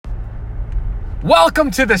Welcome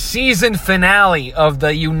to the season finale of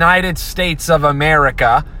the United States of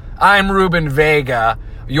America. I'm Ruben Vega,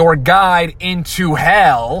 your guide into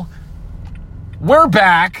hell. We're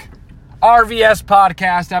back. RVS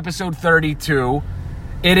Podcast, episode 32.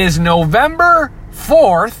 It is November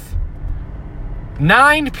 4th,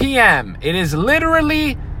 9 p.m. It is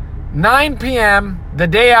literally 9 p.m., the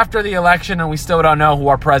day after the election, and we still don't know who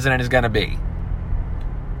our president is going to be.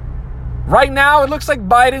 Right now, it looks like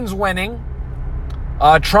Biden's winning.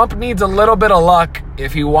 Trump needs a little bit of luck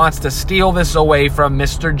if he wants to steal this away from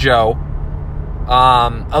Mr. Joe.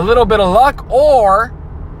 A little bit of luck, or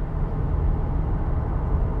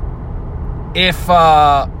if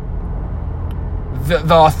the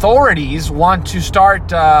authorities want to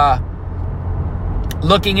start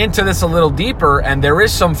looking into this a little deeper and there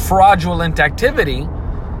is some fraudulent activity,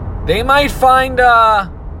 they might find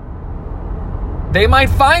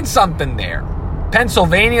something there.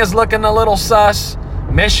 Pennsylvania's looking a little sus.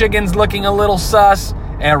 Michigan's looking a little sus.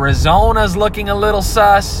 Arizona's looking a little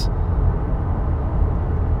sus. A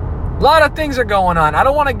lot of things are going on. I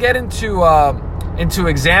don't want to get into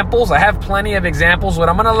examples. I have plenty of examples, but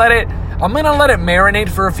I'm gonna let it marinate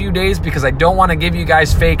for a few days because I don't want to give you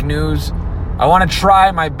guys fake news. I want to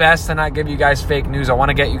try my best to not give you guys fake news. I want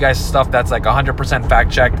to get you guys stuff that's like 100%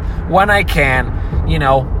 fact checked when I can. You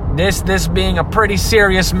know, this being a pretty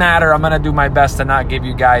serious matter, I'm gonna do my best to not give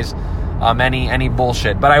you guys any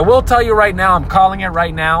bullshit. But I will tell you right now, I'm calling it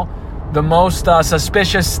right now, the most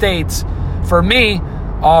suspicious states for me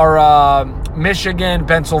are Michigan,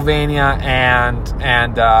 Pennsylvania,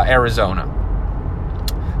 and Arizona.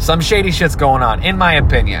 Some shady shit's going on, in my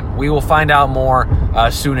opinion. We will find out more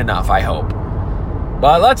soon enough, I hope.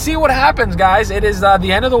 But let's see what happens, guys. It is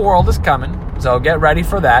the end of the world is coming, so get ready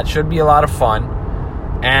for that. Should be a lot of fun.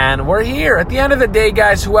 And we're here. At the end of the day,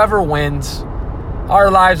 guys, whoever wins,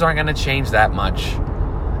 our lives aren't going to change that much.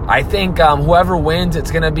 I think whoever wins,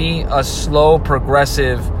 it's going to be a slow,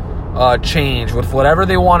 progressive change with whatever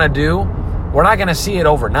they want to do. We're not going to see it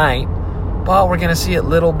overnight, but we're going to see it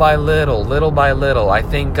little by little. I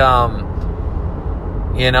think, if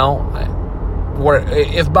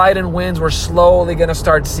Biden wins, we're slowly going to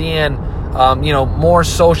start seeing, more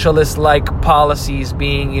socialist-like policies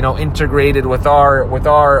being, integrated with our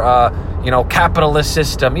capitalist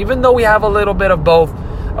system. Even though we have a little bit of both,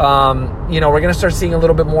 we're going to start seeing a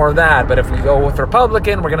little bit more of that. But if we go with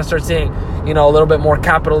Republican, we're going to start seeing, a little bit more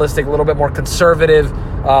capitalistic, a little bit more conservative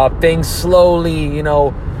things slowly,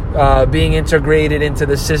 being integrated into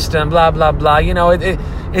the system, blah, blah, blah.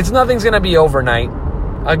 It's nothing's going to be overnight.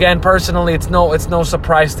 Again, personally, it's no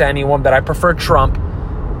surprise to anyone that I prefer Trump.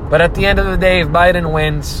 But at the end of the day, if Biden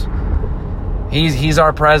wins, he's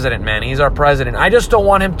our president, man. He's our president. I just don't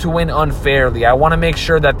want him to win unfairly. I want to make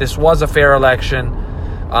sure that this was a fair election.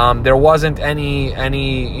 There wasn't any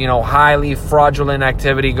highly fraudulent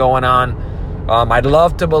activity going on. I'd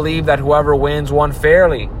love to believe that whoever wins won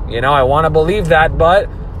fairly. I want to believe that. But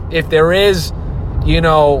if there is,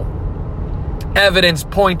 evidence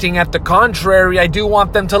pointing at the contrary, I do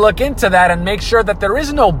want them to look into that and make sure that there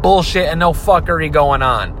is no bullshit and no fuckery going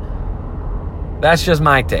on. That's just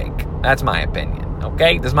my take. That's my opinion.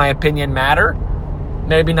 Okay? Does my opinion matter?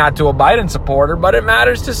 Maybe not to a Biden supporter, but it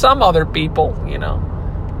matters to some other people,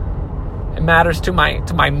 It matters to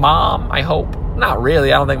my mom, I hope. Not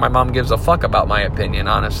really. I don't think my mom gives a fuck about my opinion,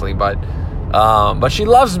 honestly, but she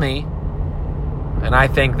loves me, and I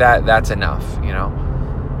think that's enough,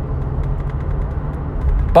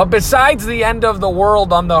 But besides the end of the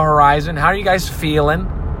world on the horizon, how are you guys feeling?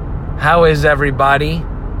 How is everybody?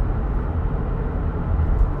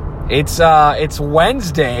 It's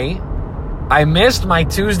Wednesday. I missed my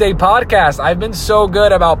Tuesday podcast. I've been so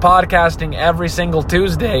good about podcasting every single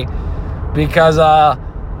Tuesday because,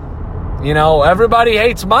 everybody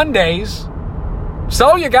hates Mondays.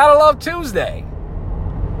 So you gotta love Tuesday.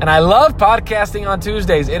 And I love podcasting on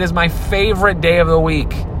Tuesdays. It is my favorite day of the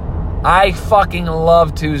week. I fucking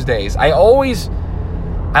love Tuesdays. I always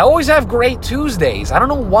have great Tuesdays. I don't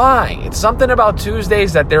know why. It's something about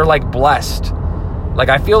Tuesdays that they're like blessed. Like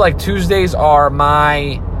I feel like Tuesdays are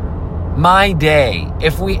my day.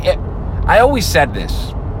 I always said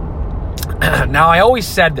this. Now I always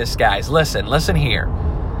said this, guys. Listen here.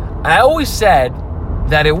 I always said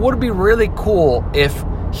that it would be really cool if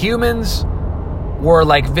humans were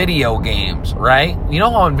like video games, right? You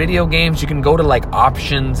know how in video games you can go to like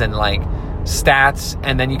options and like stats,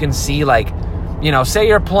 and then you can see like, say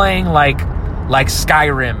you're playing like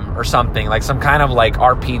Skyrim or something, like some kind of like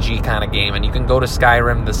RPG kind of game, and you can go to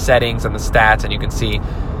Skyrim, the settings and the stats, and you can see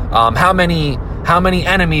how many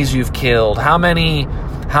enemies you've killed, how many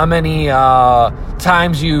how many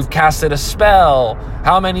times you've casted a spell,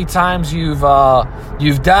 how many times you've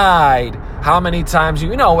died, how many times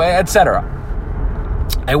you know, etc.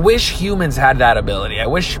 I wish humans had that ability. I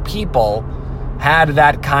wish people had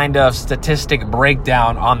that kind of statistic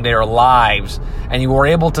breakdown on their lives, and you were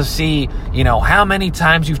able to see, you know, how many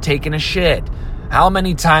times you've taken a shit, how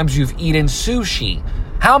many times you've eaten sushi,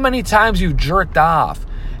 how many times you've jerked off,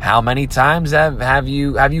 how many times have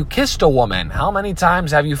you kissed a woman, how many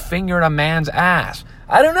times have you fingered a man's ass.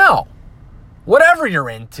 I don't know. Whatever you're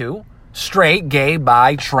into, straight, gay,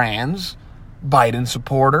 bi, trans, Biden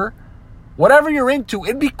supporter, whatever you're into,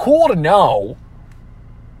 it'd be cool to know,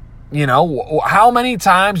 you know, how many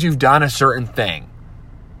times you've done a certain thing.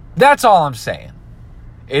 That's all I'm saying.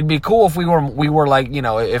 It'd be cool if we were like, you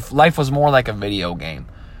know, if life was more like a video game.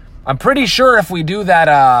 I'm pretty sure if we do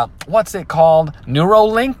that, what's it called?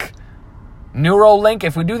 Neuralink,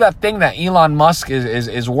 if we do that thing that Elon Musk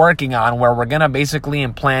is working on, where we're going to basically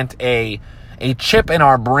implant a chip in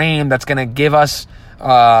our brain that's going to give us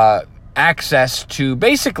access to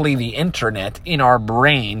basically the internet in our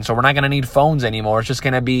brain. So we're not going to need phones anymore. It's just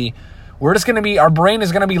going to be, our brain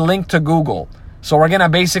is going to be linked to Google. So we're going to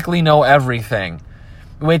basically know everything,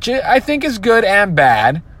 which I think is good and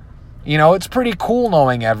bad. You know, it's pretty cool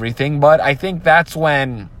knowing everything, but I think that's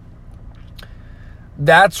when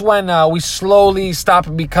we slowly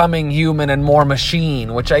stop becoming human and more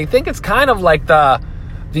machine, which I think it's kind of like the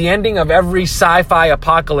ending of every sci-fi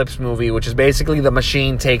apocalypse movie, which is basically the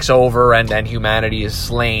machine takes over and humanity is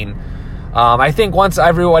slain. I think once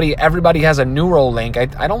everybody has a neural link,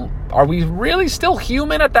 are we really still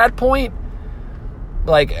human at that point?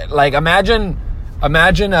 Like imagine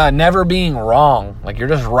never being wrong. Like, you're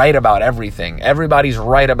just right about everything. Everybody's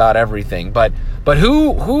right about everything. But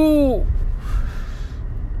who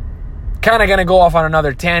kind of going to go off on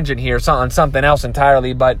another tangent here, on something else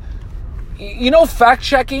entirely, but you know, fact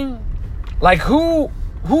checking, like who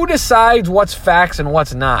decides what's facts and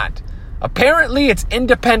what's not? Apparently it's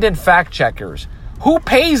independent fact checkers. Who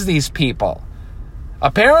pays these people?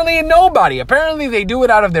 Apparently nobody. Apparently they do it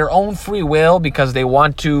out of their own free will because they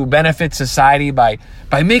want to benefit society by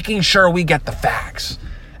making sure we get the facts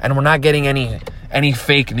and we're not getting any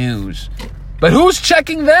fake news. But who's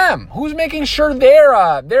checking them? Who's making sure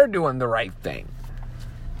they're doing the right thing?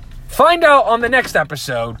 Find out on the next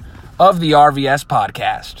episode of the RVS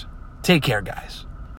podcast. Take care, guys.